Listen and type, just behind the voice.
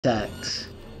attacks.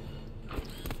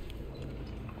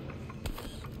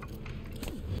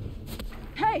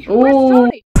 Hey, where's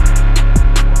Tony?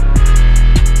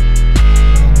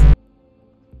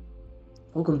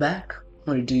 Welcome back.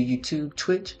 What to do, YouTube,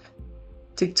 Twitch,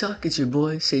 TikTok? It's your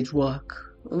boy, Joaq.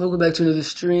 Welcome back to another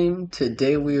stream.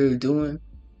 Today we are doing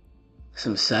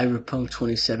some Cyberpunk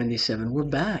 2077. We're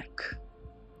back.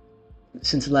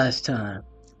 Since last time,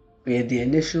 we had the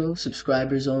initial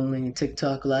subscribers only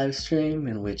TikTok live stream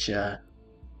in which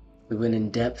we went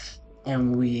in depth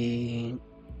and we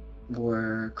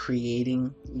were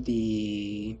creating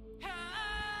We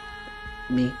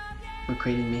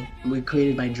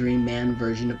created my dream man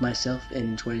version of myself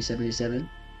in 2077.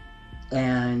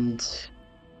 And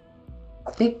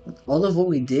I think all of what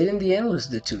we did in the end was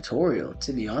the tutorial,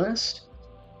 to be honest.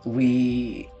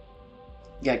 We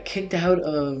got kicked out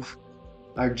of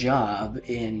our job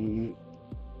in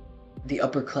the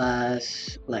upper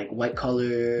class, like white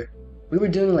collar. We were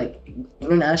doing like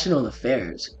international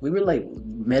affairs. We were like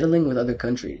meddling with other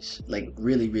countries, like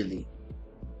really.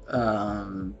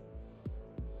 And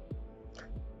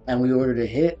we ordered a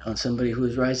hit on somebody who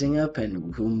was rising up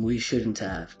and whom we shouldn't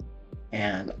have.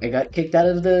 And I got kicked out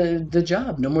of the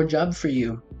job. No more job for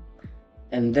you.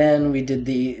 And then we did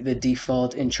the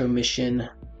default intro mission.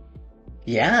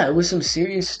 Yeah, it was some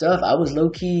serious stuff. I was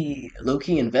low-key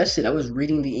invested. I was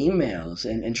reading the emails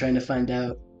and trying to find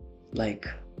out like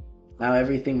how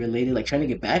everything related, like trying to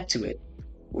get back to it.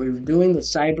 We're doing the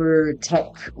cyber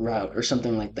tech route or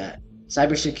something like that.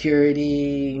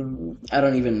 Cybersecurity, I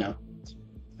don't even know.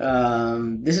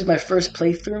 This is my first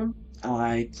playthrough.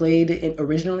 I played it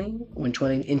originally in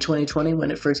 2020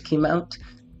 when it first came out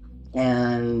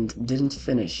and didn't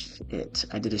finish it.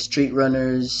 I did a street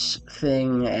runners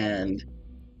thing and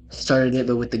started it,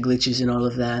 but with the glitches and all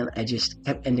of that, I just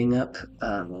kept ending up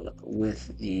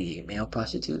with the male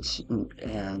prostitutes.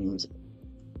 And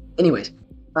anyways,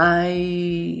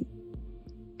 I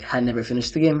had never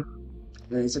finished the game.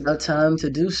 It's about time to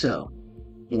do so.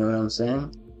 You know what I'm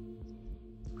saying?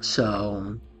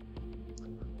 So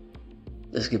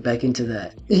let's get back into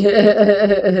that.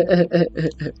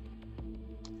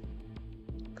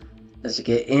 Let's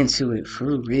get into it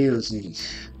for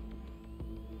realsies.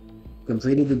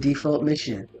 Completed the default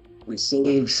mission. We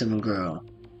saved some girl.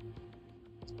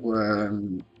 We're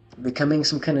becoming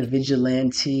some kind of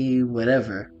vigilante,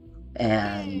 whatever.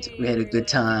 And we had a good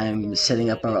time setting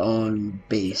up our own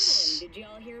base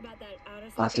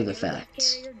after the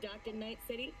fact.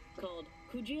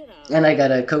 And I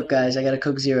got a Coke, guys. I got a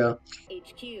Coke Zero.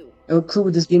 No clue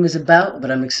what this game is about,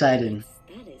 but I'm excited.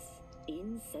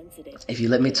 If you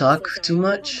let me talk too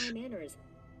much,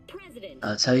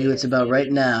 I'll tell you it's about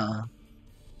right now.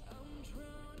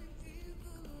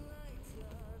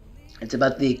 It's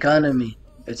about the economy.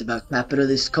 It's about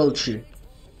capitalist culture.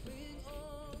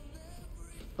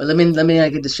 But let me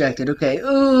not get distracted. Okay.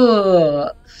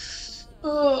 Oh.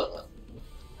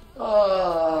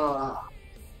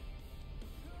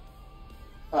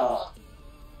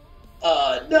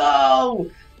 No!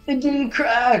 It didn't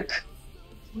crack!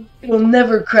 It'll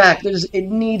never crack. It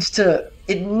needs to,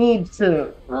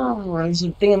 oh, there's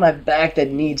a thing in my back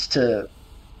that needs to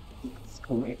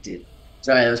correct it.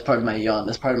 Sorry, that was part of my yawn.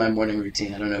 That's part of my morning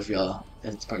routine. I don't know if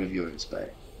it's part of yours,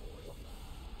 but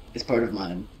it's part of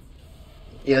mine.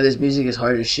 You know, this music is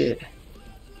hard as shit.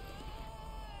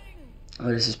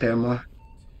 What is this, Paramore?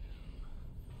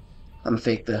 I'm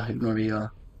fake though, ignore me,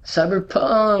 y'all.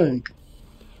 Cyberpunk!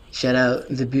 Shout out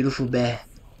the beautiful bear.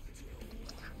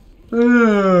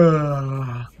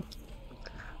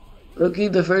 Okay,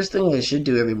 the first thing I should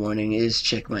do every morning is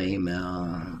check my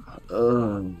email.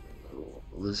 Oh,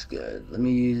 looks good. Let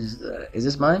me use that. Is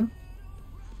this mine?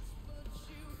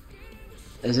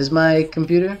 Is this my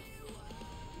computer?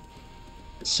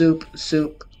 Soup.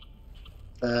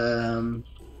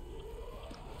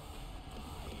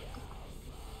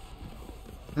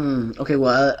 Okay,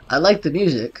 well, I like the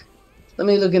music. Let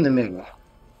me look in the mirror.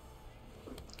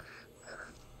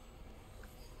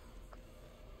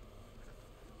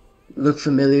 Look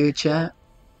familiar, chat?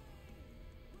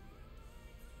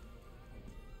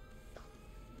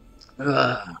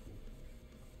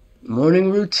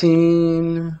 Morning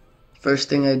routine. First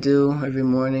thing I do every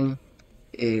morning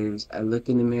is I look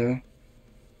in the mirror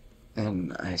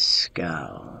and I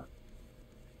scowl.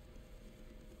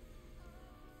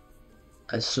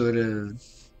 I sort of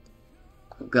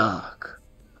gawk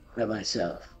at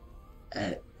myself,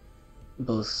 at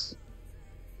both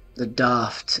the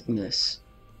daftness,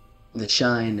 the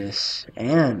shyness,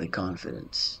 and the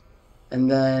confidence. And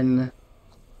then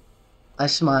I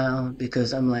smile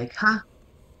because I'm like, ha,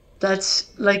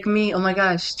 that's like me, oh my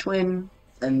gosh, twin.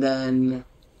 And then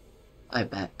I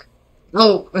back.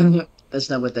 Oh, that's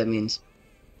not what that means.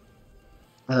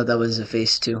 I thought that was a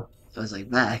face too. I was like,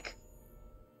 back.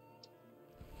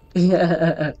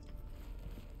 Yeah.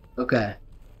 Okay.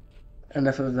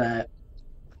 Enough of that.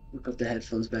 Put the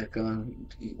headphones back on.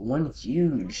 One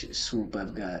huge swoop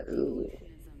I've got. Ooh,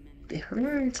 it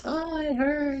hurts. Oh, it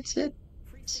hurts.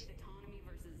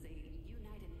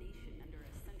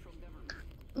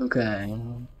 Okay.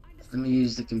 Let me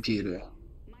use the computer.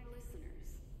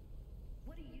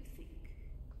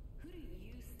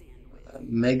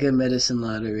 Mega Medicine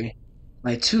Lottery.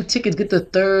 My 2 tickets get the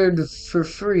third for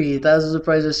free. Thousands of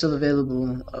prizes are still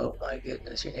available. Oh my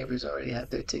goodness, your neighbors already have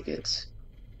their tickets.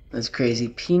 That's crazy.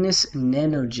 Penis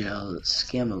nanogel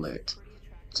scam alert.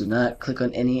 Do not click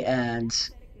on any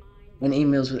ads. When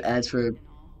emails with ads for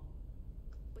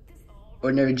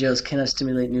ordinary gels cannot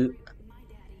stimulate new.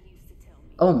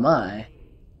 Oh my.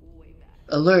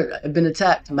 Alert, I've been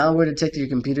attacked. Malware detected. Your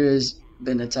computer has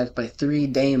been attacked by 3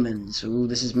 daemons. Ooh,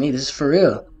 this is me. This is for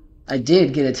real. I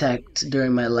did get attacked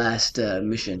during my last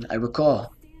mission. I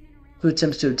recall. 2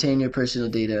 attempts to obtain your personal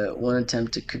data. 1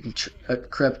 attempt to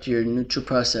corrupt your neutral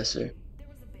processor.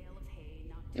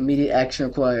 Immediate action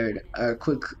required. Our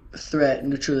quick threat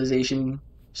neutralization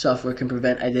software can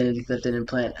prevent identity theft and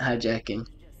implant hijacking.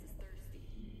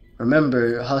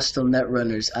 Remember, hostile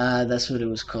netrunners. Ah, that's what it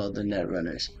was called, the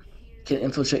netrunners. Can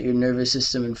infiltrate your nervous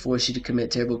system and force you to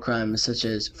commit terrible crimes such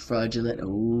as fraudulent.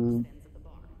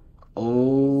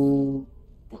 Oh,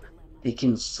 they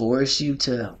can force you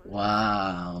to.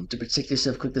 Wow. To protect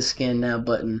yourself, click the scan now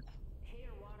button.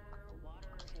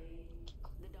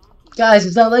 Guys,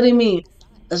 it's not letting me.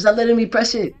 It's not letting me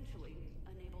press it.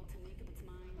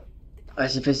 Our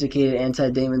sophisticated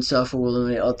anti-daemon software will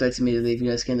eliminate all threats immediately. If you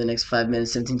don't scan the next 5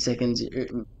 minutes, 17 seconds,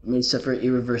 you may suffer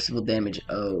irreversible damage.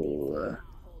 Oh.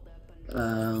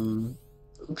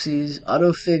 Oopsies.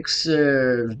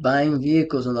 Autofixer. Buying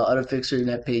vehicles on the Autofixer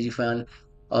net page. You found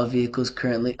all vehicles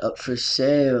currently up for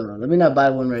sale. Let me not buy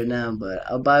one right now, but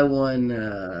I'll buy one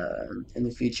in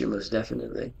the future, most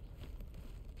definitely.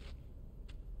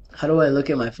 How do I look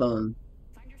at my phone?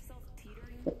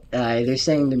 They're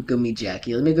saying to go meet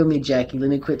Jackie. Let me go meet Jackie. Let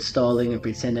me quit stalling and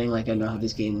pretending like I know how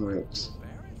this game works.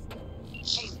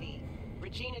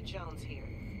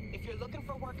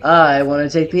 I want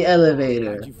to take the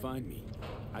elevator. How'd you find me?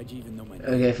 How'd you even know my name?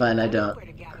 Okay, fine, I don't.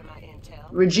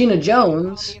 Regina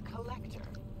Jones?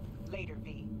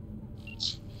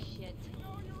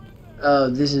 Oh,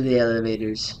 these are the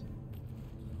elevators.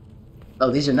 Oh,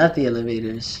 these are not the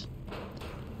elevators.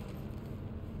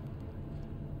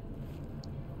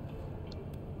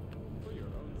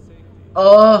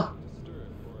 Oh!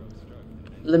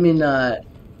 Let me not.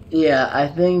 Yeah, I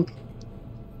think...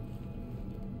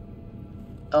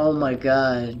 Oh my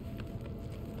god.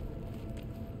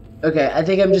 Okay, I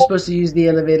think I'm just supposed to use the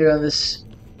elevator on this...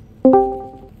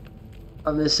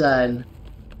 on this side.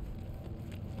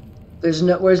 There's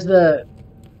no... Where's the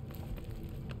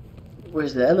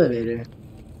elevator?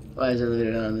 Why is the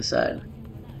elevator not on this side?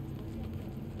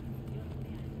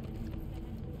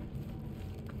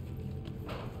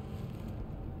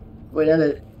 Wait, now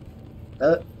that...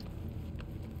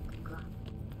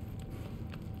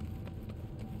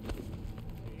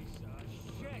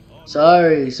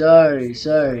 Sorry.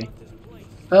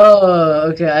 Oh,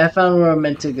 okay, I found where I'm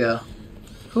meant to go.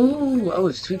 Ooh, I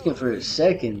was tweaking for a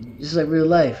second. Just like real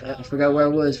life. I forgot where I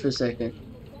was for a second.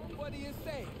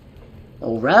 A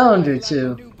round or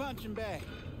two.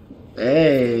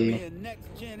 Hey.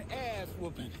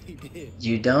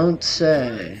 You don't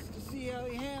say.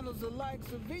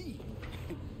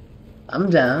 I'm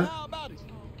down.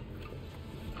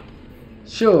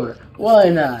 Sure, why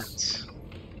not?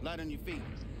 Light on your feet.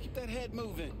 Keep that head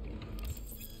moving.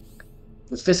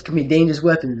 The fists can be dangerous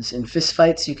weapons. In fist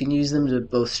fights, you can use them to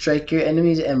both strike your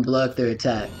enemies and block their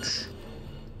attacks.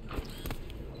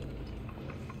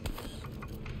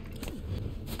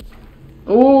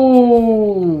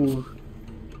 Ooh!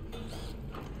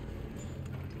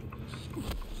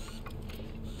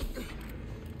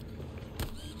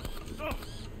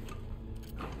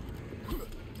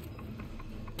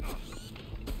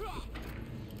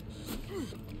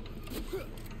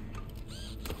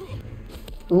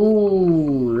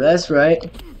 Ooh, that's right.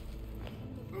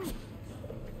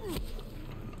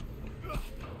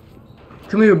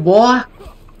 Come here, boy.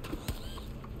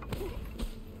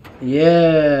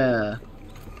 Yeah.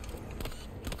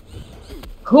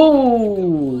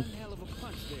 Cool.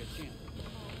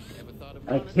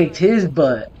 I kicked his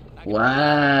butt.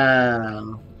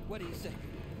 Wow. What do you say?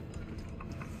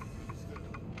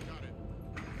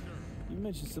 You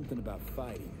mentioned something about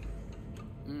fighting.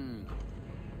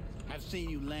 Have I've seen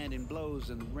you landing blows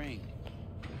in the ring.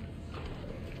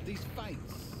 These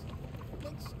fights,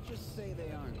 let's just say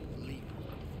they aren't legal,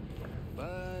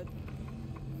 but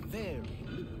very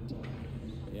lucrative.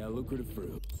 Yeah, lucrative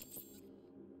fruit.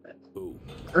 Ooh.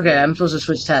 Okay, I'm supposed to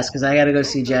switch tasks because I gotta go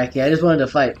see Jackie. I just wanted to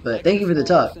fight, but thank you for the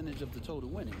talk. Percentage of the total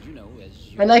winnings, you know, as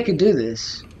And I could do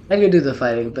this. I could do the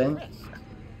fighting thing.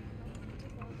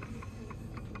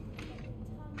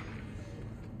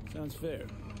 Sounds fair.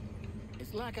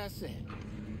 It's like I said.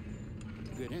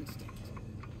 Good instinct.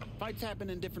 Fights happen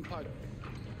in different parts.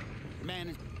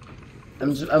 Man,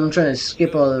 I'm trying to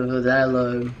skip all of the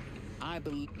dialogue. I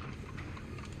believe.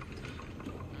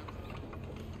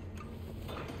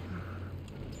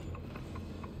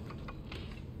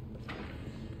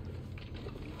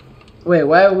 Wait,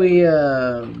 why are we, What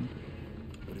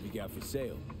have you got for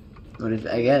sale? what if,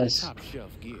 I guess. Top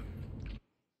shelf gear.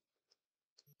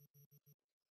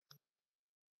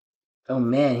 Oh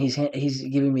man, he's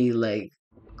giving me, like,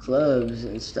 clubs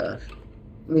and stuff.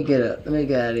 Let me get up. Let me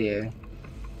get out of here.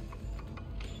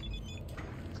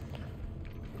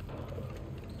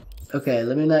 Okay,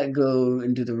 let me not go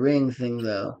and do the ring thing,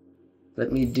 though.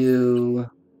 Let me do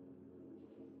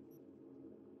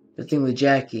the thing with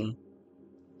Jackie.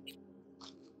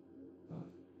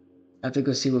 I have to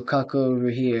go see Wakako over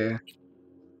here.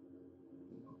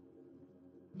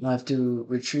 I have to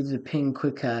retrieve the ping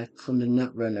quick hack from the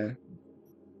nut runner.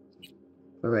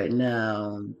 But right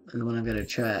now, the one I've got to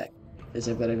track is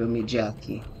I've got to go meet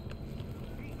Jackie.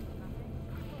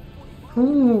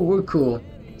 Ooh, we're cool.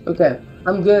 Okay,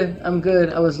 I'm good. I'm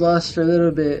good. I was lost for a little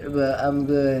bit, but I'm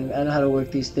good. I know how to work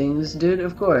these things, dude.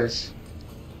 Of course.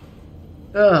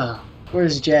 Ugh,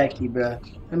 where's Jackie, bro?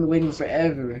 I've been waiting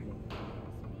forever.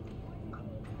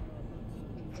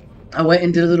 I went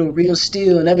into the little real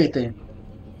steel and everything.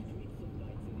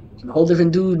 I'm a whole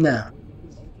different dude now.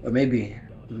 Or maybe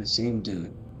I'm the same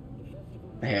dude.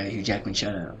 Hey, I hear Jackman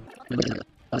shout out.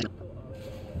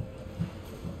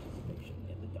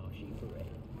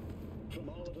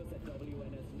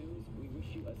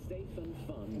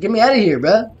 Get me out of here,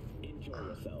 bruh. Enjoy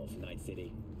yourselves, Night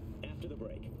City. After the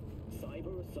break,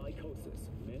 cyberpsychosis,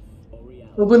 myth or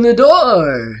reality? Open the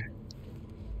door.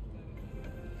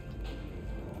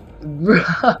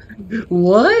 Bruh,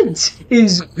 what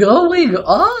is going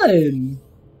on?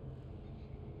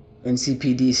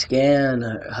 NCPD scan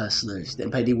hustlers. The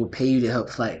NPD will pay you to help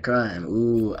fight crime.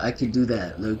 Ooh, I could do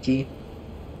that, low-key.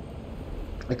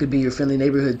 I could be your friendly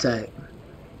neighborhood type.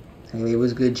 Hey,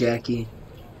 what's good, Jackie?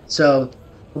 So,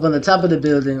 up on the top of the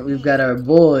building, we've got our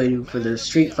boy for the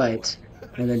street fights.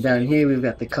 And then down here, we've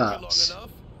got the cops.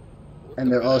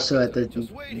 And they're also at those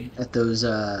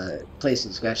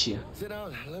places. Got you. Sit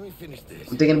down. Let me finish this.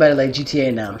 I'm thinking about it like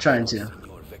GTA now. I'm trying to.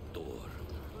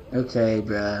 Okay,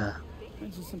 bruh.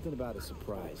 Mentioned something about a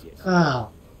surprise yesterday. Oh.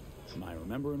 Am I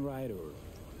remembering right, or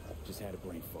just had a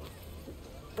brain fart?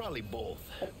 Probably both,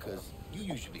 because you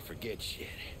usually forget shit.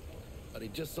 But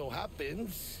it just so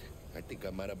happens, I think I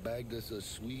might have bagged us a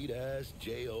sweet-ass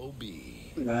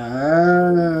J.O.B. Go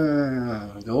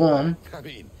on. I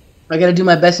mean, I gotta do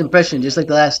my best impression, just like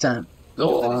the last time.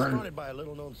 Go on. started by a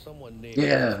little-known someone named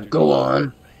Yeah, go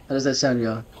on. How does that sound,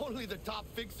 y'all? Only the top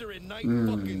fixer in Night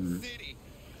fucking City.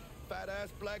 Fat-ass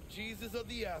black Jesus of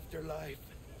the afterlife.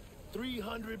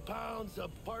 300 pounds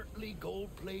of partly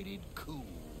gold-plated cool.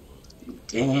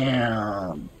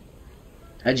 Damn.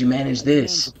 How'd you manage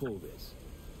this?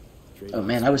 Oh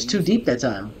man, I was too deep that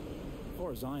time. As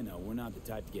far as I know, we're not the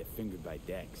type to get fingered by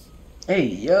Dex. Hey,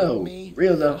 yo. Me?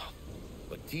 Real though.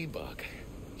 But T-Bug,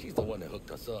 she's the one that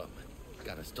hooked us up.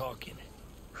 Got us talking.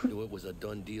 Knew it was a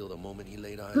done deal the moment he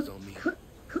laid eyes on me. 'Cause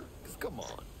come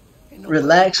on. Ain't nobody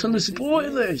Relax from the business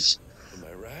spoilers. this. Am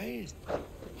I right?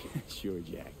 Sure,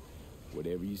 Jack.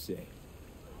 Whatever you say.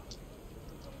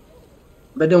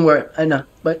 But don't worry, I know.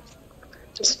 But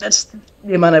that's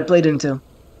the amount I played into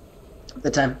at the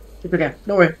time. It's okay,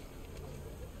 don't worry.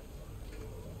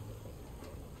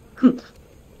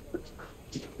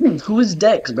 Who is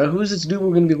Dex, bro? Who is this dude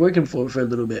we're gonna be working for a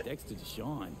little bit? Dexter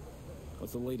Deshawn.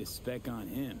 What's the latest spec on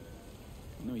him?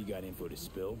 I know you got info to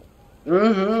spill.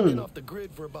 Been off the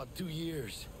grid for about 2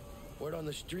 years. Word on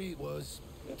the street was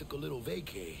took a little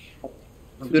vacay.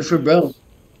 Good for bro.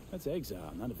 That's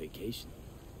exile, not a vacation.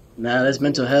 Nah, that's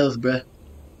mental health, bruh.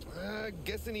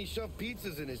 Guessing he shoved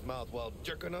pizzas in his mouth while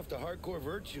jerking off to hardcore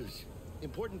virtues.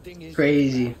 Important thing is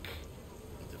Crazy.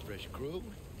 it's a fresh crew,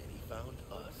 and he found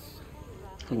us.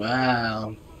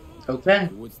 Wow. Okay.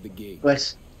 What's the gig?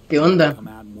 Pues, ¿qué onda? Come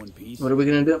out in one piece. What are we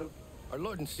gonna do? Our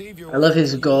Lord and Savior. I love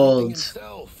his was gold.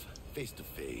 himself, face to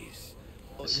face.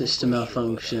 Oh, System no question about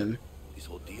malfunction. that. This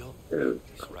whole deal Dude.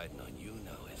 is riding on you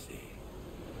now, I see.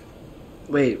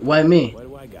 Wait, why me? Why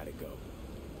do I gotta go?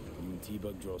 You and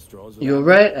T-Bug draw straws without You're me?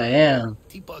 right, I am.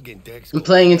 T-Bug and Dex I'm go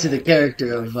playing into the back.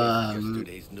 character I of, faced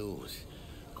yesterday's news.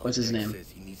 what's his Dex name?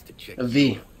 says he needs to check Of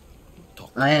you. V.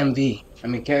 Talk I am V.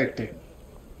 I'm in character.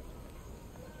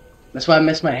 That's why I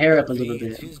messed my hair up a little V,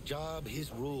 it's bit. his job,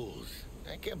 his rules.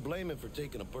 I can't blame him for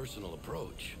taking a personal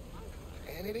approach.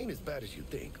 And it ain't as bad as you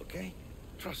think, okay?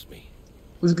 Trust me.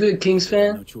 What's good, Kings No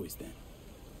fan? choice then.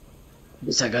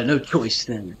 Guess I got no choice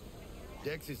then.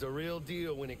 Dex is a real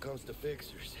deal when it comes to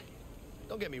fixers.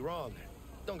 Don't get me wrong.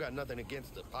 Don't got nothing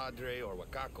against the Padre or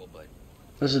Wakako, but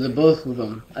Those are the both of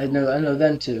them. I know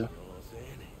them too. you know what I'm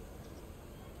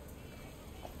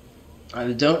saying?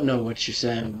 I don't know what you're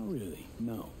saying. Not really.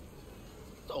 No.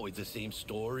 It's always the same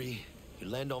story. You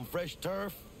land on fresh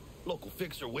turf, local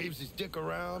fixer waves his dick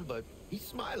around, but he's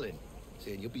smiling,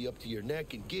 saying you'll be up to your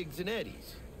neck in gigs and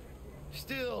eddies.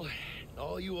 Still,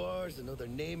 all you are is another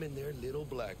name in their little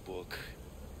black book.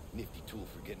 Nifty tool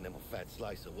for getting them a fat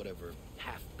slice of whatever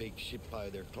half-baked shit pie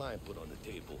their client put on the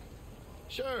table.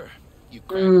 Sure, you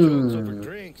crack jokes over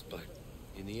drinks, but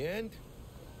in the end,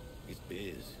 it's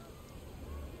biz.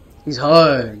 He's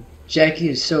hard. Jackie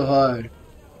is so hard.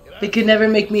 They could never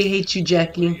make me hate you,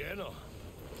 Jackie. Yeah, no.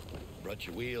 Brought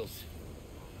your wheels.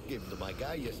 Gave them to my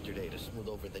guy yesterday to smooth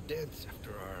over the dents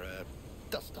after our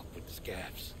dust up with the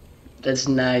scabs. That's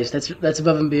nice. That's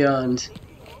above and beyond.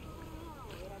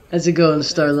 How's it going,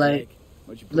 Starlight?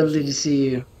 Much Lovely to appreciated. see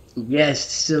you. Yes, it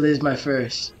still is my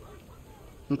first.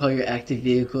 Compare your active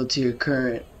vehicle to your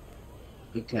current.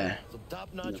 Okay. Some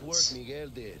top-notch work Miguel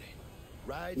did.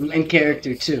 Rides I'm like in a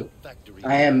character boss. too. Factory.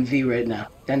 I am V right now.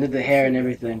 Down to the hair and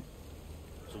everything.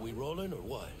 So we rolling or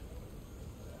what?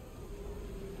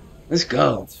 Let's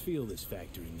go. Let's feel this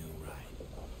factory new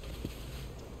ride.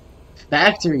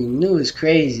 Factory new is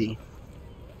crazy.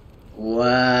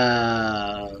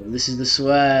 Wow. This is the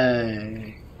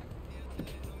swag.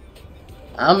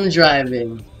 I'm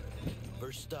driving.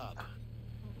 First stop.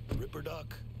 Ripperdoc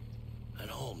and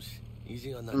Holmes.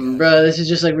 Easy on that guy. Bro, this is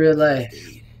just like real life.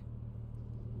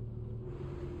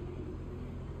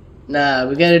 Nah,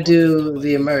 we gotta do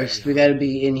the immersed. We gotta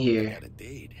be in here. Got a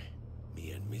date.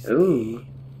 Me and Miss Ooh. B.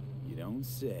 You don't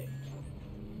say.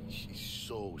 She's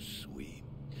so sweet.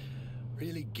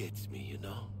 Really gets me, you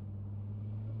know?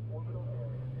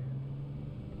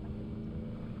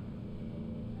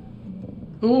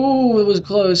 Ooh, it was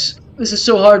close. This is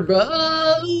so hard, bro.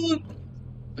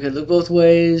 Okay, look both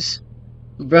ways.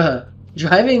 Bruh,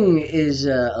 driving is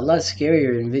a lot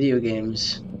scarier in video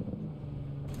games.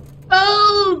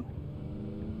 Oh!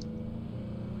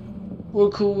 We're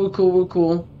cool, we're cool, we're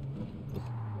cool.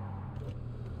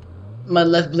 My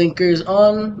left blinker is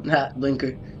on. Nah,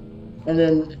 blinker. And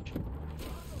then...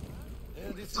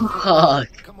 Yeah, this is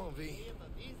Fuck. Come on, V.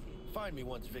 Find me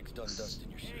once Vic's done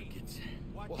dusting your circuits.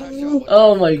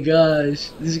 Oh my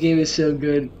gosh. This game is so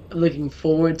good. I'm looking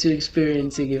forward to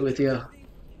experiencing it with you. Santa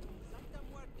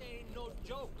Muerte ain't no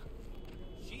joke.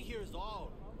 She hears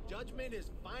all. Judgment is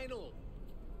final.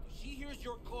 She hears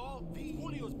your call.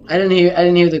 Julio's I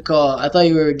didn't hear the call. I thought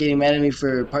you were getting mad at me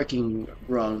for parking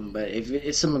wrong, but if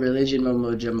it's some religion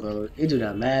mumbo jumbo, it do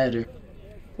not matter.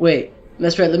 Wait,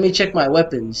 that's right, let me check my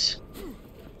weapons.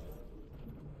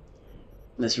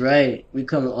 That's right, we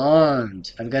come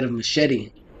armed. I've got a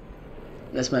machete.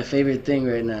 That's my favorite thing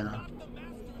right now. the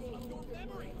master of your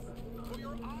memories, for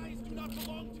your eyes do not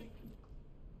belong to you.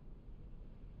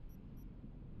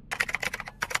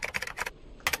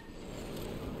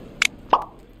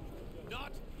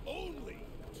 Not only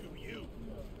to you.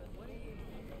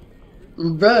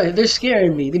 Bruh, they're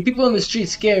scaring me. The people on the street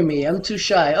scare me. I'm too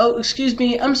shy. Oh, excuse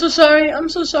me. I'm so sorry. I'm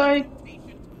so sorry.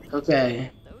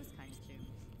 Okay.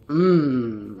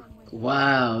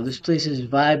 Wow, this place's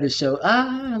vibe is so...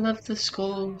 I love the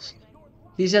skulls.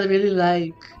 These I really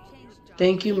like.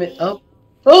 Thank you, oh!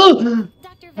 Oh!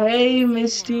 Hey,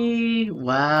 Misty.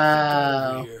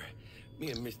 Wow. Here.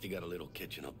 Me and Misty got a little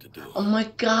catching up to do. Oh my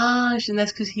gosh, and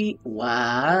that's because he...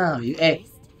 Wow. Hey,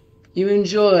 you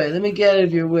enjoy. Let me get out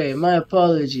of your way. My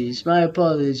apologies. My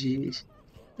apologies.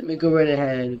 Let me go right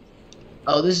ahead.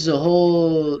 Oh, this is a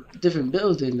whole different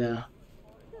building now.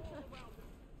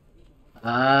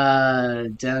 Ah,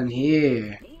 down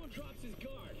here.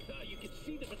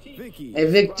 Vicky, Hey,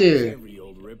 Victor. every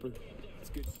old ripper.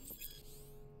 It's good.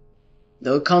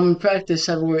 Though a common practice,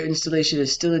 cyberware installation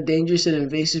is still a dangerous and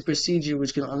invasive procedure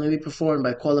which can only be performed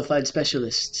by qualified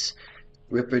specialists.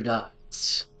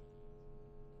 Ripperdocs.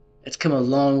 It's come a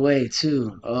long way,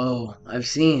 too. Oh, I've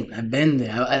been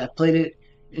there. I played it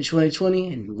in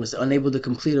 2020 and was unable to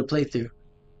complete a playthrough.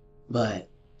 But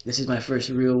this is my first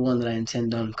real one that I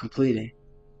intend on completing.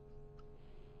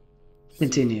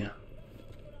 Continue.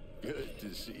 Good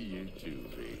to see you too,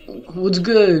 V. What's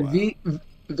good, Wow.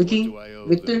 Vicky? What do I owe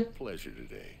Victor? the pleasure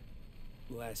today?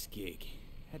 Last gig.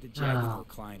 Had to jack into Oh. a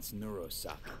client's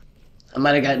neurosocket. I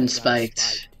might have gotten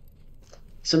spiked.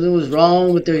 Something was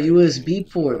wrong with their USB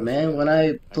port, man. When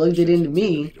I plugged it into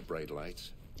me. To bright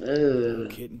lights.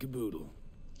 Kit and caboodle.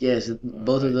 Yes,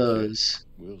 both of those.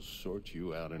 We'll sort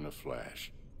you out in a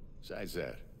flash. Besides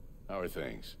that, how are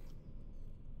things?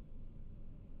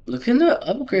 Looking to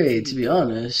upgrade, to be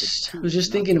honest. I was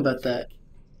just thinking about that.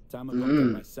 Time I looked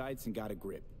at my sights and got a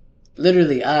grip.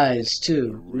 Literally eyes,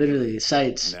 too. Literally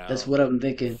sights. That's what I'm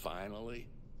thinking. Finally?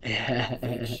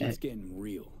 Shit's getting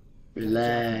real.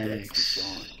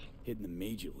 Relax. Hitting the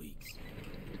major leagues.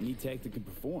 Need tech that can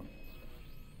perform.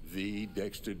 The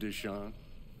Dexter Deshawn?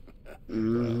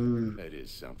 Mm. Well, that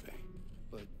is something.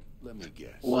 But let me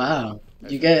guess. Wow.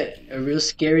 You got a real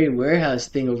scary warehouse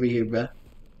thing over here, bruh.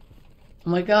 Oh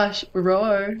my gosh,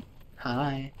 Roar.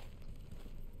 Hi.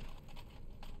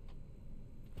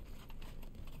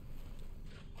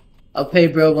 I'll pay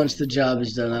bro once the job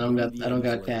is done. I don't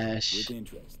got cash. With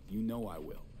interest. You know I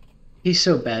will. He's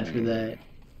so bad for that.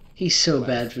 He's so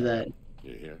bad for that.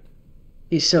 You hear?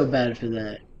 He's so bad for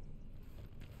that.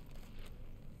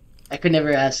 I could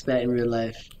never ask that in real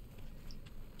life.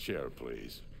 Chair,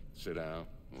 please. Sit down.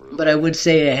 But I would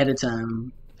say it ahead of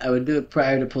time. I would do it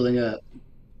prior to pulling up.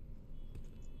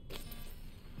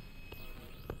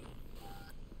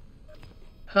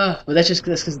 But that's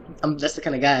because that's the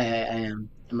kind of guy I am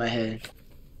in my head.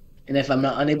 And if I'm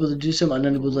not unable to do so, I'm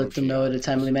unable to let them know in a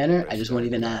timely manner. I just won't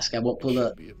even ask. I won't pull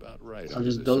up. I'll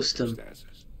just ghost them.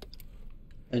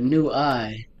 A new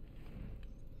eye.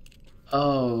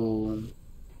 Oh.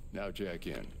 Now jack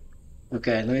in.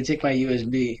 Okay, let me take my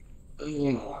USB.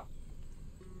 I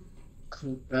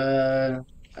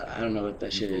don't know what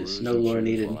that shit is. No lore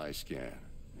needed. While I scan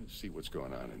and see what's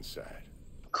going on inside.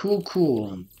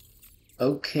 Cool.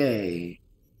 Okay.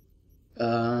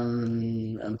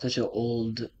 I'm such an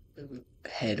old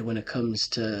head when it comes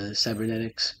to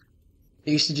cybernetics.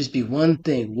 There used to just be one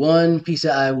thing, one piece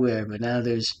of eyewear, but now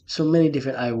there's so many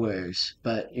different eyewears.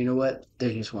 But you know what?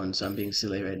 There's just one, so I'm being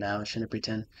silly right now. I shouldn't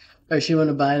pretend. Alright, you want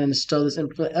to buy and install this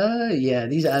implant? Yeah,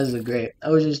 these eyes look great. I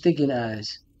was just thinking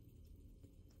eyes.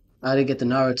 How to get the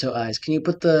Naruto eyes? Can you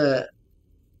put the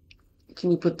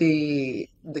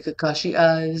Kakashi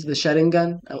eyes, the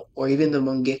Sharingan, or even the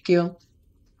Mangekyo?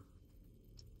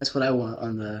 That's what I want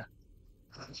on the.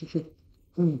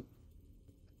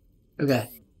 Okay.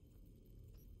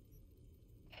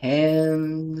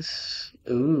 Hands.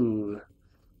 Ooh.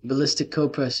 Ballistic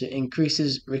Copressor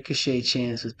increases ricochet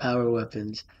chance with power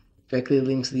weapons. Directly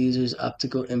links the user's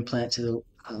optical implant to the.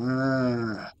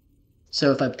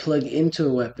 So if I plug into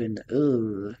a weapon,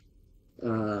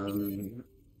 then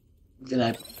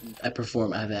I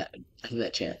perform. I have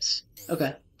that chance.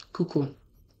 Okay. Cool.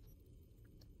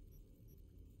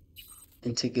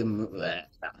 And take a move.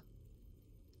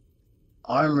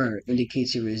 Armor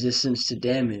indicates your resistance to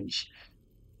damage.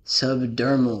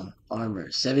 Subdermal armor.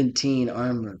 17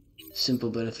 armor. Simple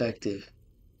but effective.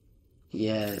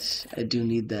 Yes, I do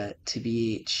need that.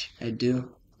 TBH. I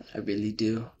do. I really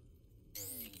do.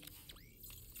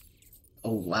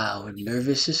 Oh wow,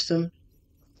 nervous system?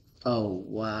 Oh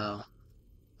wow.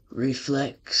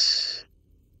 Reflex.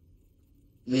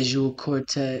 Visual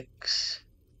cortex.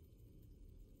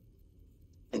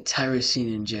 And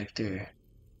tyrosine injector.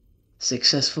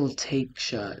 Successful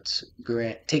takedowns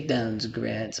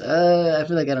grants. I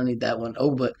feel like I don't need that one.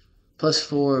 Oh, but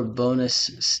 +4 bonus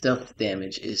stealth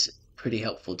damage is pretty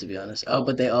helpful, to be honest. Oh,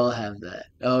 but they all have that.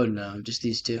 Oh no, just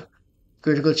these two.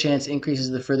 Critical chance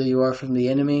increases the further you are from the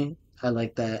enemy. I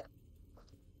like that.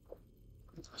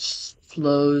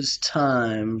 Slows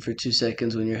time for 2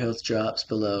 seconds when your health drops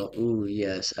below. Ooh,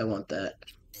 yes, I want that.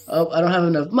 Oh, I don't have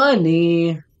enough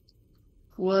money.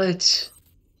 What?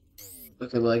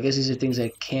 Okay, well, I guess these are things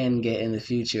I can get in the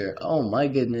future. Oh my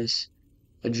goodness.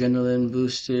 Adrenaline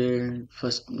booster,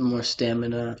 plus more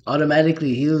stamina.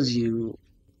 Automatically heals you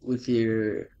with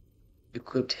your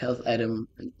equipped health item.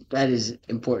 That is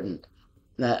important.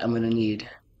 That I'm gonna need.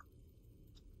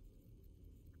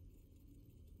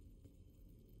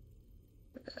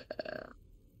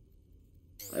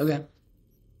 Okay.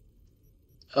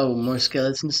 Oh, more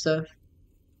skeleton stuff?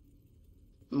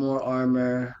 More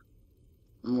armor.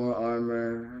 More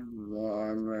armor.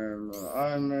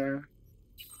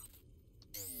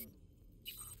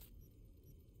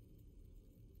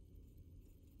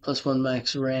 +1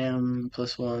 max RAM,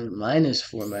 +1,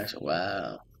 -4 max.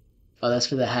 Wow. Oh, that's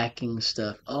for the hacking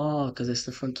stuff. Oh, because it's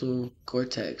the frontal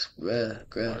cortex.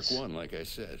 Gross. Mark 1, like I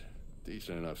said.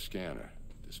 Decent enough scanner.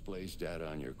 Displays data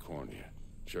on your cornea.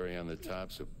 Cherry on the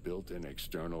top's a built-in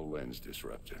external lens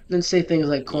disruptor. Don't say things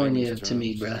like In layman's cornea to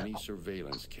me, terms, bruh. Any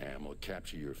surveillance cam will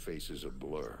capture your face as a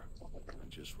blur.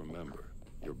 And just remember,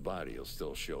 your body will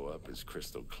still show up as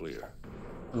crystal clear.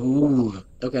 Ooh,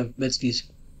 okay,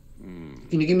 Betsky's. Hmm.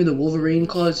 Can you give me the Wolverine This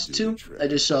claws should do the too? trick. I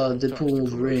just saw Talks Deadpool to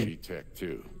Wolverine. Kuroshi Tech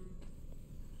too.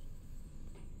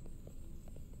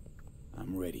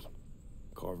 I'm ready.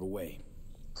 Carve away.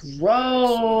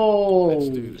 Gross.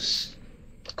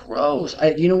 Gross.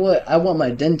 You know what? I want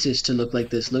my dentist to look like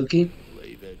this, Loki.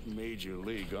 Lay that major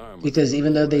league arm Because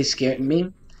even though they right scared here.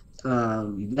 me,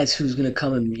 that's who's gonna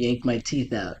come and yank my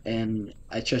teeth out, and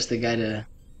I trust the guy to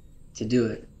do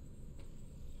it.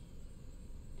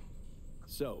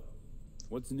 So,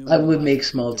 what's new? I in would life? make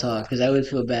small talk because I would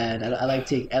feel bad. I like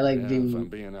Yeah, if I'm being,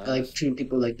 being I like honest, treating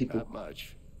people like people. not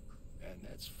much. And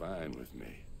that's fine with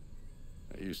me.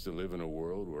 I used to live in a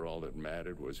world where all that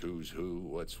mattered was who's who,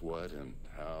 what's what, and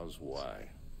how's why.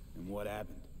 And what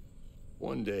happened?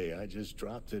 One day I just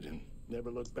dropped it and never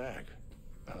looked back.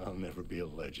 I'll never be a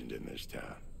legend in this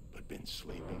town, but been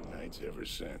sleeping nights ever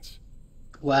since.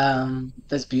 Wow,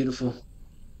 that's beautiful.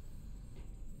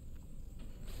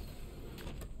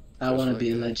 I Just want to like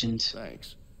be a that. legend.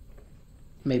 Thanks.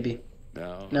 Maybe.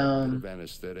 Now, No. a bit of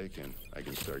anesthetic and I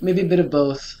can start. Maybe a bit of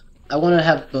both. I want to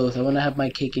have both. I want to have my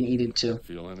cake and eat it too.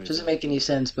 Feel anything? Doesn't make any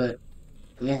sense, but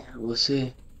yeah, we'll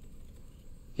see.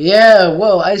 Yeah,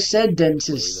 whoa, I said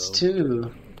dentists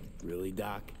too. Really,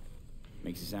 Doc?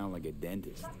 Makes you sound like a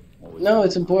dentist. Always No,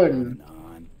 it's going important.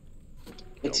 on.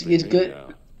 It's Don't make me good. now.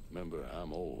 Remember,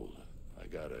 I'm old. I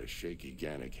got a shaky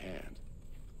organic hand.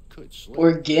 Could slip.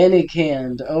 Organic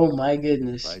hand. Oh my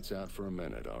goodness. Lights out for a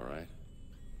minute, all right?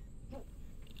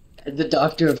 The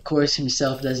doctor, of course,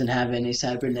 himself doesn't have any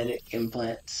cybernetic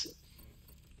implants.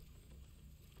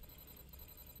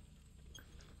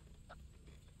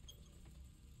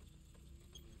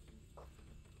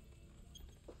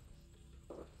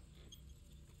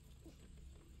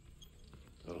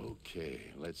 Okay,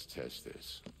 let's test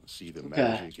this. See the Okay.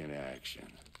 magic in action.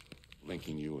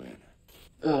 Linking you in.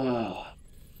 Oh,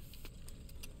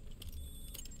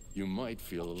 You might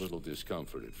feel a little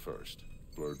discomfort at first.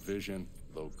 Blurred vision,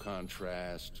 low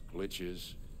contrast,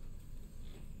 glitches.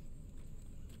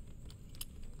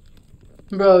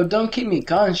 bro, don't keep me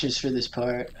conscious for this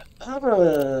part.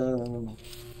 Oh,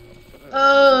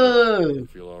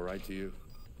 Feel all right to you?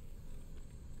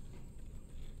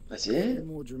 that's it?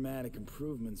 More dramatic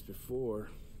improvements before.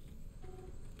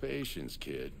 Patience,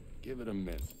 kid. Give it a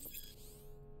minute.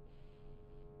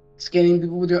 Scanning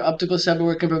people with your optical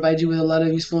cyberware can provide you with a lot of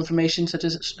useful information, such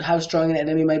as how strong an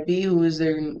enemy might be, who is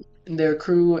their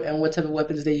crew, and what type of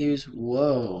weapons they use.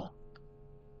 Whoa.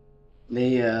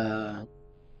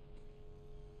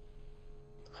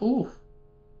 Whew.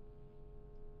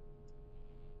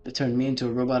 They turned me into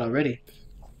a robot already.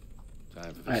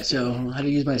 Time for the Alright, so how to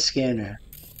use my scanner.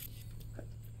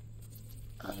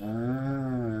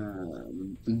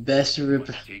 Best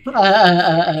ripper.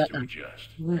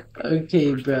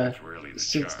 Okay, bruh.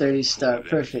 6:30 start.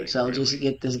 Perfect. So I'll just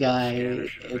get this guy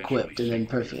equipped and then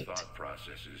perfect.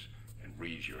 And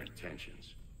read your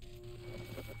intentions.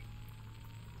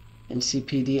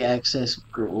 NCPD access.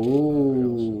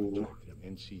 Ooh.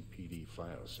 NCPD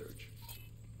file search.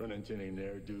 Run into any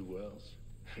ne'er-do-wells?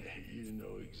 You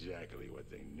know exactly what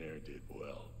they ne'er did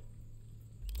well.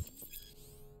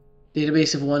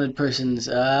 Database of wanted persons.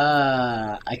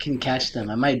 I can catch them.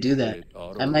 I might do that.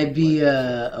 I might be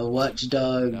a Watch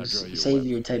Dogs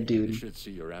savior type You dude. should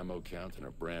see your ammo count in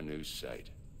a brand new site.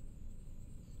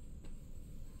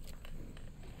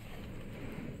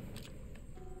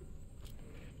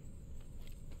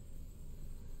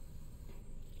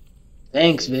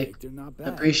 Thanks, Vic. They're not I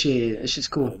bad. appreciate it. It's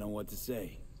just I cool. don't know what to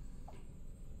say.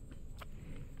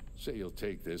 Say you'll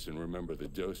take this and remember the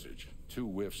dosage. 2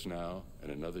 whiffs now,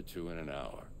 and another 2 in an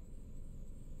hour.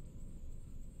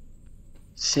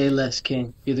 Say less,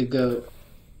 King. You're the GOAT.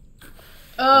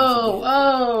 Once Oh, again,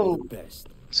 oh! you're the best.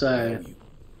 Sorry. I know you.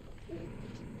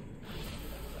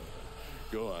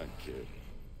 Go on, kid.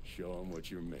 Show them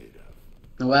what you're made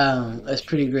of. Wow, that's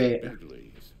pretty great. Big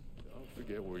leagues. Don't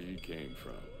forget where you came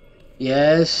from.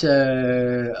 Yes,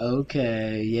 sir.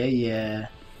 Okay, yeah.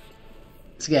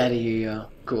 Let's get out of here,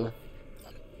 y'all. Cool.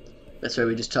 That's right,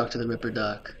 we just talked to the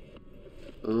Ripperdoc.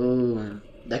 Ooh,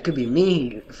 that could be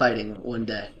me fighting one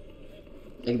day.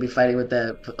 I could be fighting with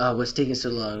that. Oh, what's taking so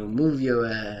long? Move your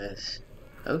ass.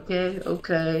 Okay.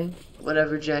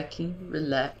 Whatever, Jackie.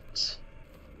 Relax.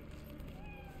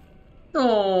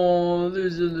 Oh,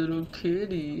 there's a little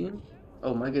kitty.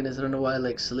 Oh my goodness, I don't know why I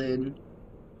like slid.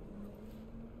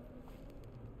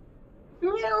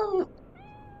 Meow.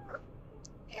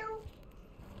 Meow.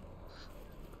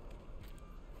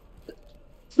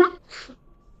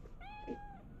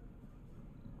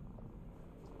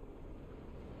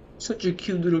 Such a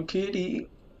cute little kitty.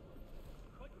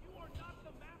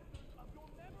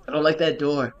 I don't like that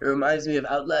door. It reminds me of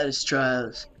Outliers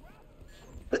Trials.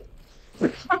 Your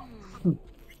heart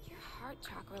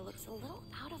chakra looks a little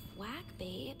out of whack,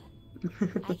 babe.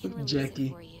 I can release Jackie.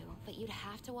 it for you, but you'd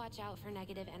have to watch out for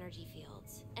negative energy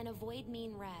fields and avoid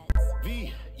mean reds.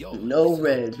 V, yo, No listen up.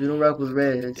 reds. We don't rock with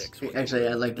reds. Actually,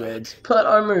 I like reds. Plot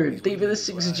armor. Thank you for the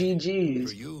 6 For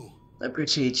GGs. you. I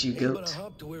appreciate you, Ain't but goat. a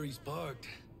hop to where he's parked,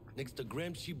 next to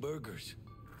Gramsci Burgers.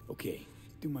 Okay,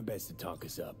 do my best to talk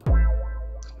us up.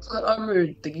 Plot armor.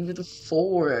 Thank you for the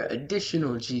 4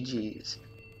 additional GGs.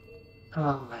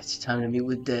 Oh, it's time to meet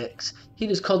with Dex. He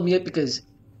just called me up because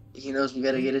he knows we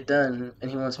gotta get it done, and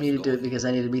he wants me to do it because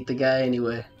I need to meet the guy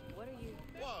anyway.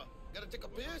 What? Gotta take a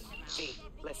piss? Hey,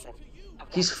 listen. I've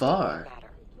got He's this far.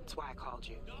 matter. That's why I called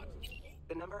you.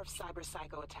 The number of cyber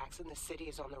psycho attacks in the city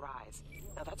is on the rise.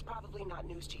 Now that's probably not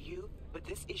news to you, but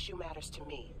this issue matters to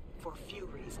me for a few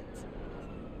reasons.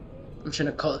 I'm trying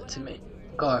to call it to me.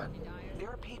 Gar. There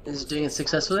are people Is who it doing it say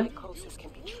successfully? cyberpsychosis can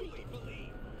be treated.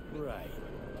 Right.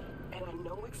 And I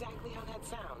know exactly how that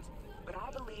sounds, but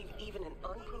I believe even an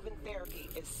unproven therapy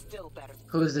is still better.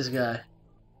 Who is this guy?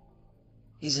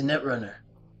 He's a netrunner.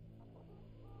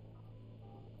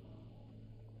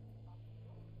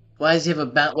 Why does he have a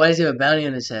bounty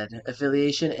on his head?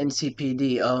 Affiliation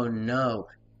NCPD. Oh no.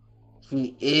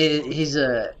 He's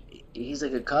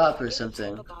like a cop or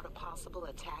something. About a possible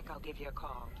attack, I'll give you a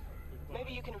call.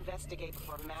 Maybe you can investigate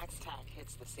before Max Tack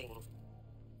hits the scene.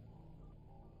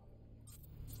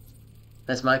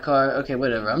 That's my car? Okay,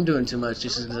 whatever. I'm doing too much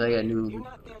just because I got You're new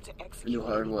not there to execute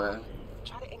hardware. anyone.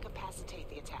 Try to incapacitate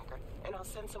the attacker, and I'll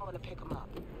send someone to pick him up.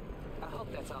 I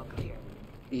hope that's all clear.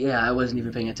 Yeah, I wasn't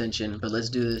even paying attention, but let's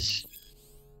do this.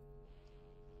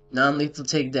 Non-lethal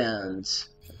takedowns.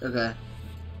 Okay.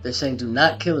 They're saying do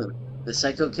not kill him. The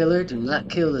psycho killer, do not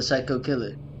kill the psycho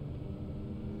killer.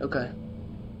 Okay.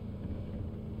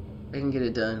 I can get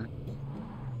it done.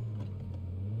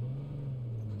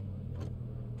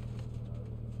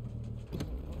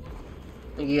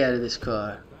 Let me get out of this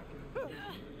car.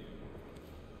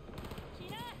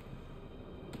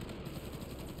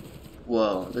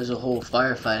 Whoa, there's a whole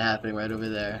firefight happening right over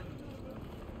there.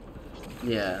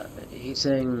 Yeah, he's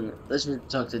saying, let's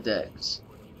talk to Dex.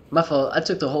 My fault, I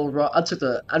took the whole I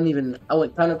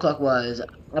went counterclockwise.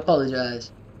 I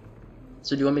apologize.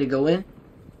 So do you want me to go in?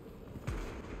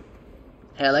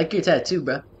 Hey, I like your tattoo,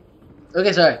 bro.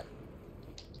 Okay, sorry. It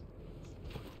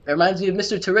reminds me of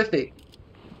Mr. Terrific.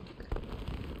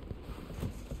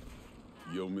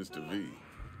 Yo, Mr. V,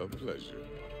 a pleasure.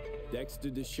 Dexter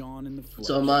Deshawn in the flesh.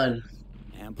 So mine.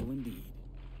 Ample indeed.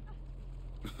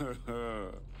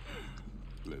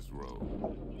 Let's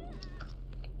roll.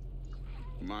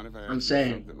 Mind if I ask I'm you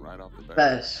saying, something right off the bat?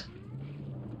 fast.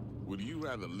 Would you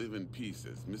rather live in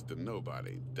pieces, Mr.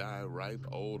 Nobody, die ripe,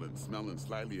 old, and smelling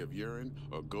slightly of urine,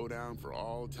 or go down for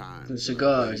all time? The in a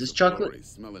cigars. blaze It's of chocolate. glory,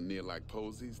 smelling near like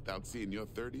posies, without seeing your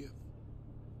 30th?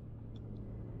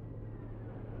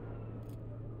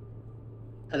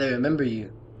 How they remember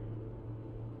you.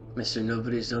 Mr.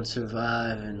 Nobody's don't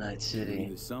survive in Night City.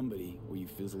 Either somebody or you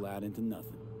fizzle out into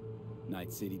nothing.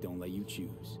 Night City don't let you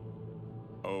choose.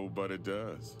 Oh, but it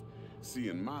does. See,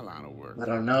 in my line of work, I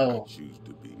don't know. I choose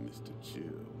to be Mr. Chill.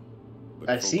 But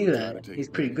I folk see who try that. to take He's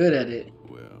pretty advantage, good at it.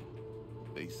 well,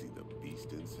 they see the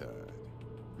beast inside.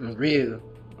 Real.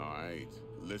 Alright,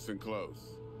 listen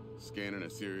close. Scanning a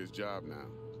serious job now.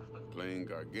 Playing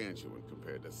gargantuan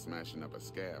compared to smashing up a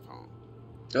scav home.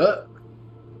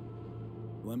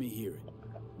 Let me hear it.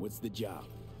 What's the job?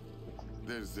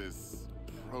 There's this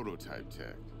prototype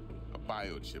tech. A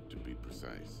biochip to be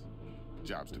precise.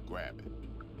 Job's to grab it.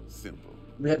 Simple.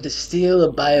 We have to steal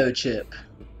a biochip.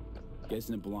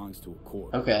 Guessing it belongs to a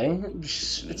corp. Okay.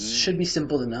 It should be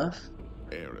simple enough.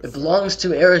 Arasaka. It belongs to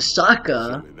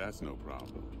Arasaka. Surely that's no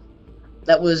problem.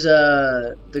 That was,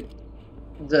 the...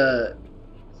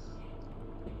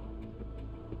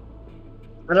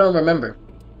 I don't remember.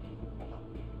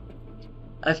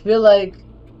 I feel like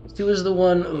she was the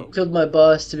one who killed my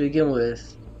boss to begin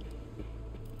with.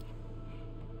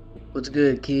 What's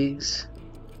good, Keegs?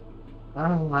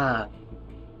 Ah.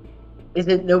 Is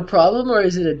it no problem or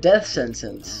is it a death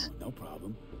sentence? No, no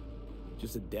problem.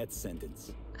 Just a death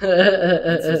sentence.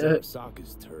 This is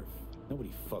Arasaka's turf. Nobody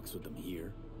fucks with them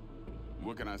here.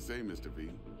 What can I say, Mr. V?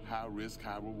 High risk,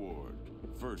 high reward.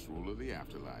 First rule of the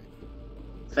afterlife.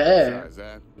 Fair. Besides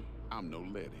that, I'm no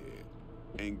leadhead.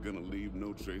 Ain't gonna leave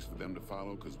no trace for them to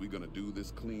follow, cause we gonna do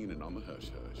this clean and on the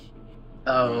hush-hush.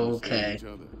 Oh, okay.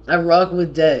 I rock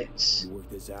with Dex. You work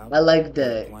this out? I like Got a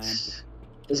Dex.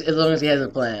 As long as he has a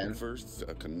plan. First,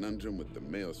 a conundrum with the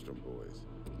Maelstrom boys.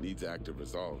 Needs active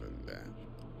resolve in that.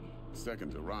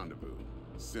 Second's a rendezvous.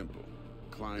 Simple.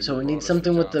 Client So we who need brought us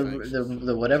something with job's anxious.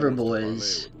 the whatever She wants to parlay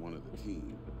boys. with one of the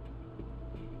team.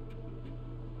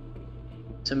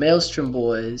 So Maelstrom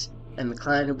boys, and the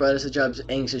client who brought us the job's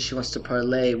anxious. She wants to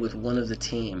parlay with one of the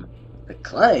team. The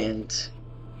client?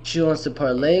 She wants to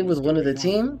parlay with one of the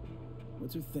team?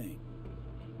 What's her thing?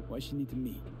 Why she need to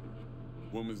meet?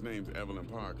 Woman's name's Evelyn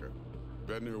Parker.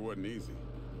 Betting her wasn't easy.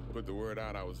 Put the word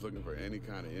out I was looking for any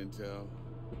kind of intel.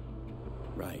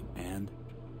 Right, and?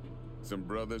 Some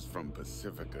brothers from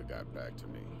Pacifica got back to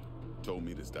me. Told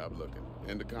me to stop looking.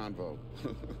 End of convo.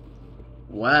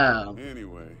 Wow.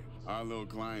 Anyway, our little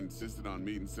client insisted on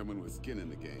meeting someone with skin in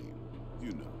the game.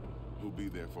 You know, who'll be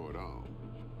there for it all.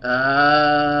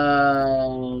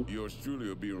 Yours truly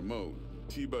will be remote.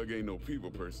 T-Bug ain't no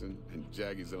people person, and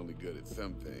Jaggy's only good at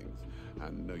some things. I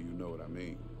know you know what I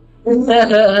mean.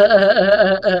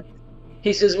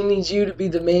 He says we need you to be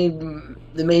the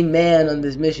main man on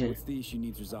this mission. What's the issue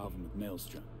needs resolving with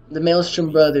Maelstrom? The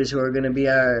Maelstrom brothers, who are going to be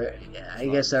our, I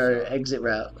guess, our exit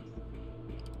route.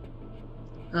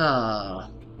 Ah,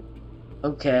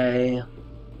 okay.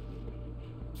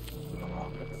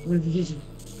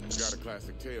 Got a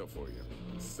classic tale for you.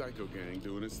 Psycho gang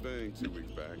doing its thing 2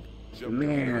 weeks back. Jumped in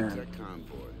a tech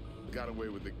convoy. Got away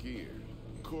with the gear.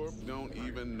 Corp don't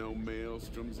even know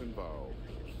Maelstrom's involved.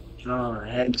 Oh,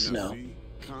 heck Now no. see,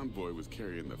 Convoy was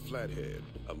carrying the Flathead,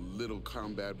 a little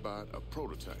combat bot, a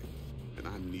prototype. And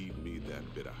I need me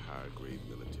that bit of high-grade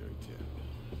military tech.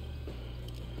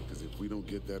 Because if we don't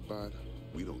get that bot,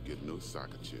 we don't get no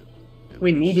soccer chip. And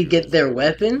We need to get their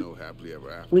weapon. no happily ever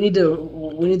after. We need the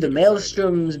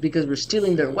Maelstroms because we're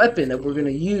stealing their weapon that we're gonna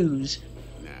use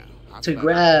to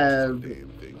grab.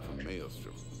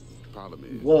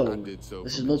 Whoa,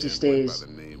 this is multi-stage. Is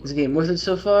the game worth it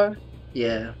so far?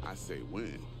 Yeah. I say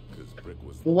when, because Brick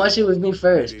was. Well, watch it with me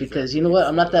first because you know what?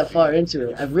 I'm not that far into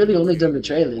it. I've really only done the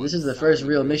trailer. This is the first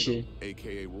real mission.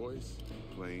 AKA Royce,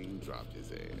 plane dropped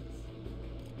his ass.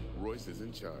 Royce is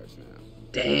in charge now.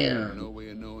 Damn. No way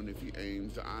of knowing if he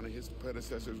aims to honor his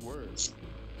predecessor's words.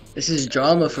 This is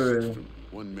drama for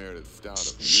one merited stout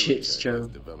of shit, has Joe.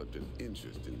 developed an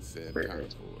interest in said Right.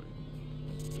 convoy.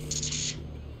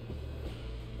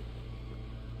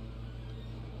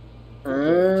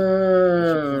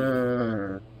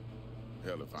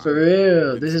 Hell, if For I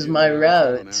real, could this is steal my my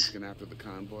route. phone asking after the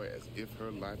convoy as if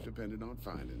her life depended on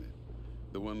finding it.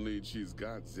 The one lead she's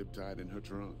got zip-tied in her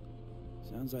trunk.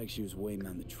 Sounds like she was waiting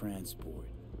on the transport.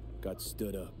 Got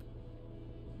stood up.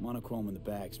 Monochrome in the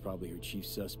back's probably her chief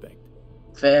suspect.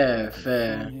 Fair, On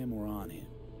fair. him or on him.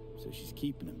 So she's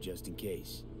keeping him just in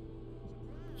case.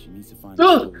 She needs to find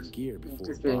Oh! the stolen gear before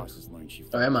her bosses learn she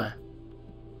Or am I?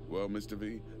 Well, Mr.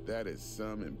 V, that is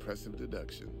some impressive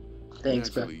deduction. Thanks,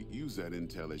 bro. Naturally, use that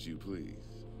intel as you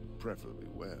please. Preferably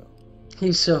well.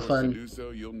 He's so Of course, to fun. do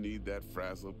so, you'll need that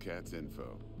frazzled cat's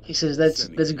info. He says that's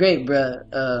great,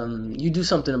 bruh. You do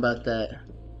something about that.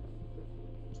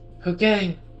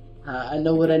 Okay. I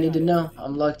know what I need to know.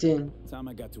 I'm locked in. Time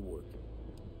I got to work.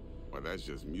 Well, that's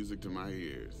just music to my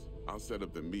ears. I'll set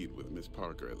up the meet with Miss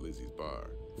Parker at Lizzie's bar.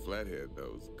 Flathead,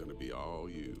 though's gonna be all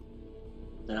you.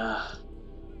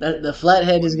 The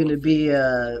Flathead is gonna be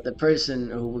the person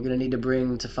who we're gonna need to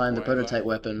bring to find the prototype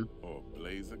weapon. Or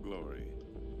blaze of glory.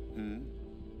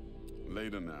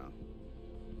 Later now.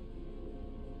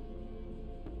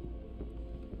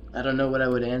 I don't know what I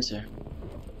would answer.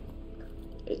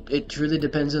 It truly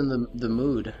depends on the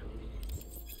mood.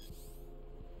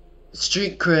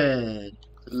 Street cred.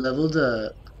 Leveled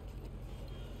up.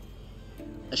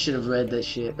 I should have read that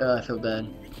shit. Oh, I feel bad.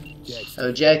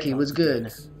 Oh, Jackie, what's good?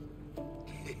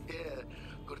 Yeah,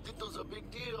 Gordito's a big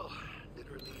deal.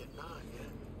 Literally at 9, yeah.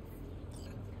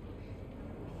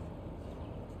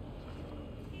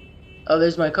 Oh,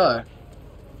 there's my car.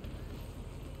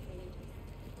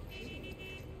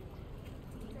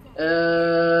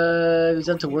 Is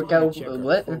that to work out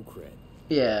what?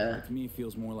 Yeah. To me, it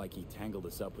feels more like he tangled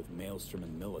us up with Maelstrom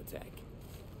and Militech.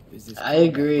 There's this I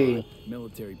agree.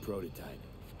 military prototype.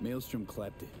 Maelstrom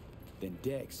clept it. Then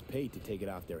Dex paid to take it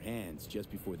off their hands just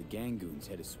before the Gangoons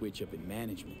had a switch up in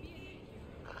management.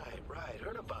 Right,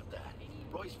 heard about that.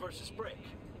 Royce versus Brick.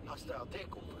 Hostile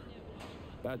takeover.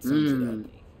 That sums it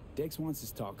up. Dex wants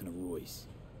us talking to Royce.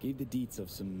 Gave the deets of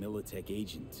some Militech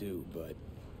agent too, but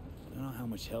I don't know how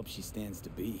much help she stands to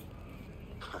be.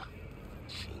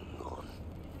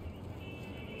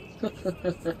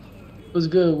 What's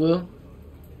good, Will?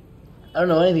 I don't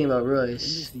know anything about And Royce.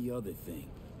 there's the other thing.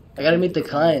 I gotta meet the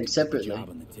client separately. Job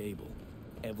on the table.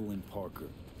 Evelyn Parker.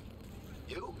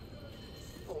 You?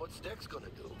 Well, what's Dex gonna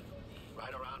do?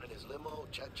 Ride around in his limo,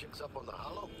 chat chicks up on the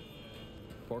hollow?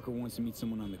 Parker wants to meet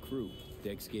someone on the crew.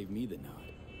 Dex gave me the nod.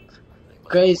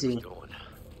 Crazy.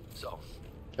 So,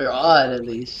 or odd at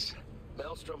least.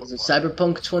 Maelstrom Is it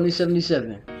Cyberpunk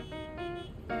 2077?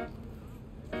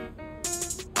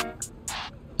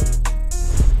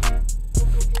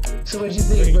 So what'd you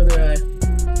think, brother?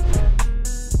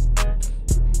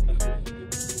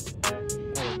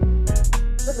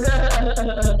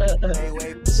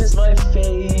 This is my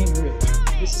favorite.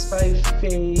 This is my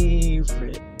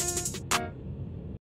favorite.